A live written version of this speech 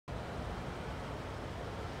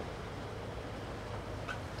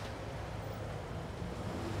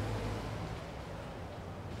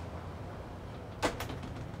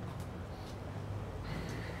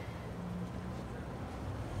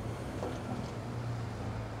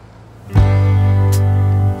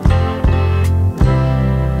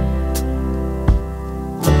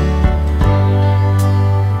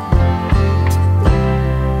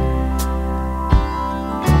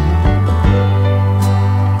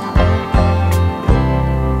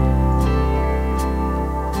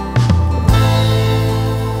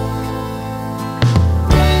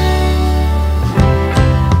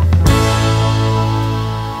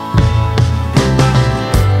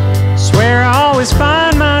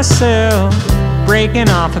myself breaking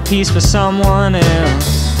off a piece for someone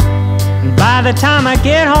else. And by the time I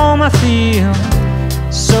get home I feel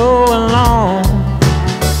so alone.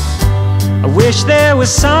 I wish there was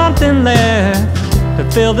something left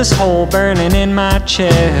to fill this hole burning in my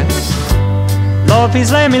chest. Lord,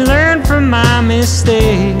 please let me learn from my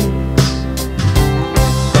mistakes.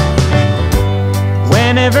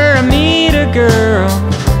 Whenever I meet a girl,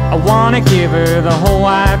 I wanna give her the whole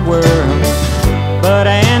wide world, but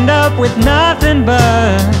I end up with nothing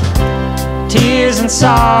but tears and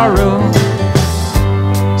sorrow.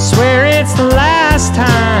 Swear it's the last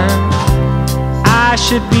time. I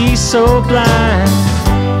should be so blind.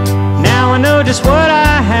 Now I know just what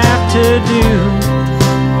I have to do.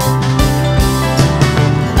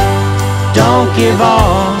 Don't give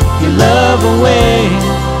all your love away.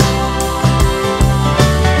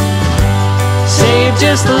 Save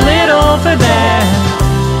just a little for that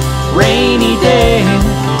rainy day.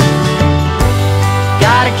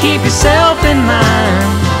 Gotta keep yourself in mind.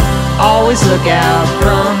 Always look out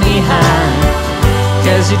from behind,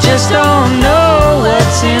 'cause you just don't know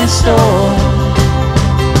what's in store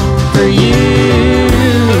for you.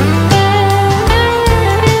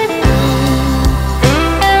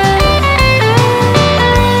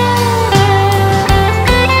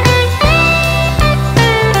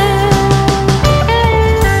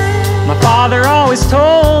 My father always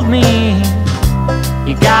told me,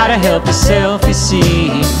 you gotta help yourself, you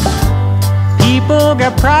see. People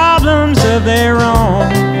got problems of their own.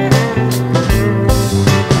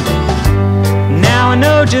 Now I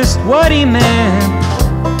know just what he meant.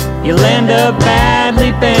 You'll end up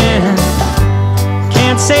badly bent.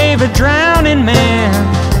 Can't save a drowning man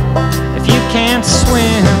if you can't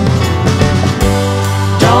swim.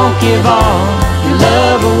 Don't give all your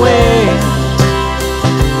love away.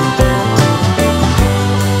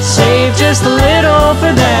 Save just a little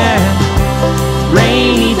for that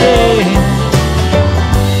rainy day.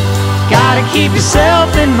 Gotta keep yourself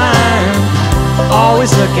in mind.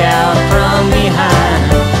 Always look out from behind,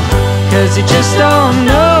 'cause you just don't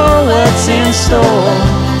know what's in store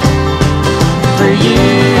for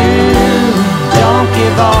you. Don't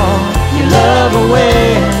give all your love away.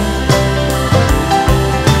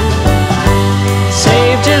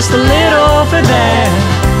 Save just a little for that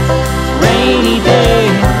rainy day.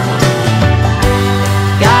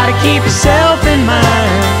 Gotta keep yourself in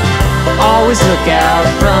mind. Always look out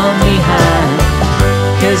from behind,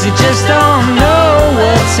 'cause you just don't know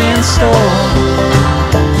what's in store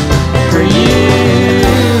for you.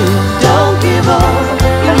 Don't give all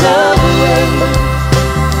your love away.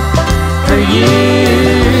 For you.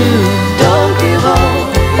 Don't give all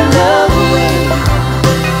your love away.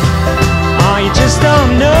 Oh, you just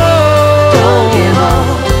don't know. Don't give all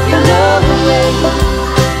your love away.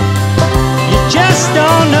 You just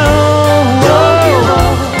don't know. Don't give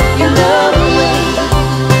all your love away.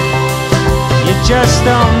 You just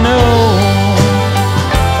don't